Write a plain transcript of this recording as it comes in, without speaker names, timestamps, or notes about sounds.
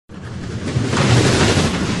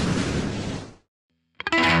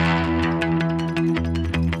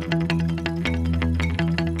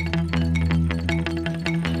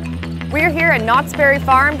at Knott's Berry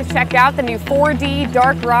Farm to check out the new 4D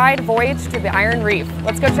dark ride, Voyage to the Iron Reef.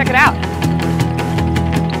 Let's go check it out.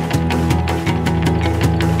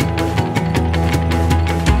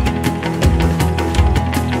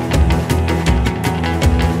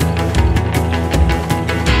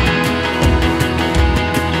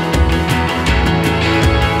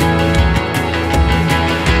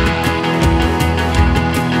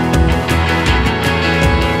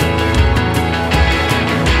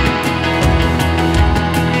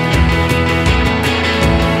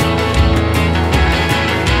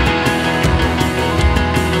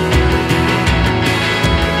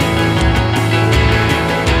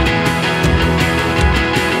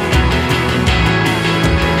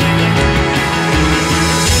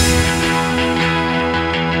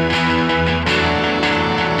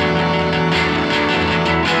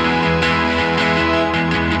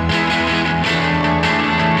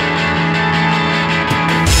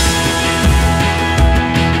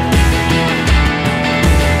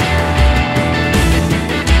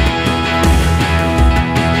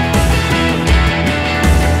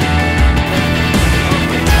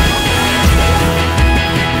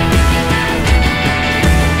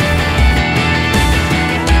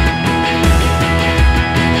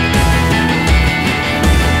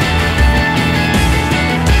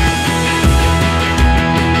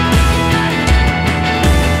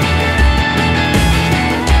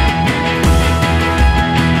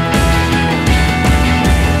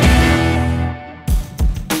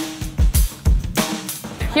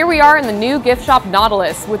 Here we are in the new gift shop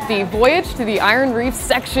Nautilus with the Voyage to the Iron Reef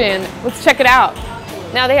section. Let's check it out.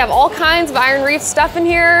 Now they have all kinds of Iron Reef stuff in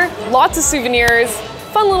here, lots of souvenirs,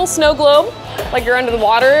 fun little snow globe, like you're under the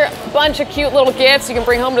water, a bunch of cute little gifts you can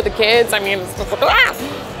bring home to the kids. I mean, it's just like,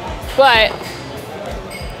 ah! But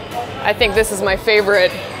I think this is my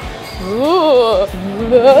favorite. Ooh.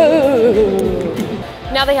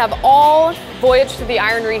 Now they have all Voyage to the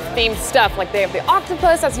Iron Reef themed stuff, like they have the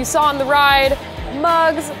octopus as you saw on the ride,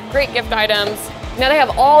 mugs, great gift items. Now they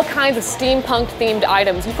have all kinds of steampunk themed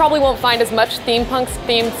items. You probably won't find as much steampunk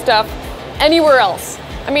themed stuff anywhere else.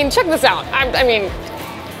 I mean, check this out. I mean,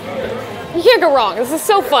 you can't go wrong. This is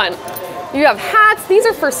so fun. You have hats, these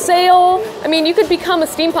are for sale. I mean, you could become a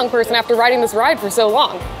steampunk person after riding this ride for so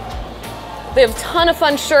long. They have a ton of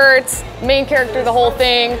fun shirts, main character, the whole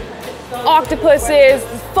thing. Octopuses,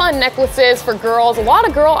 fun necklaces for girls, a lot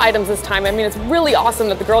of girl items this time. I mean, it's really awesome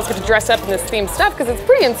that the girls get to dress up in this themed stuff because it's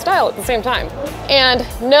pretty in style at the same time. And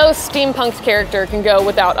no steampunked character can go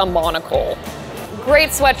without a monocle. Great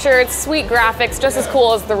sweatshirts, sweet graphics, just as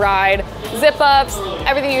cool as the ride. Zip-ups,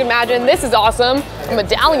 everything you imagine. This is awesome. A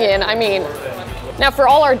medallion, I mean. Now for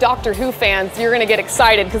all our Doctor Who fans, you're gonna get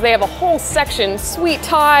excited because they have a whole section, sweet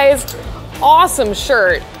ties, awesome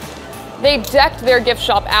shirt. They decked their gift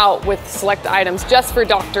shop out with select items just for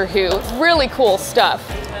Doctor Who. Really cool stuff.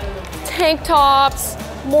 Tank tops,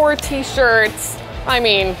 more t-shirts. I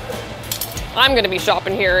mean, I'm gonna be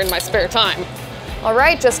shopping here in my spare time. All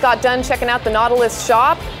right, just got done checking out the Nautilus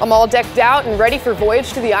shop. I'm all decked out and ready for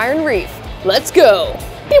Voyage to the Iron Reef. Let's go.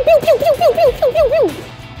 Pew, pew, pew, pew, pew, pew, pew, pew.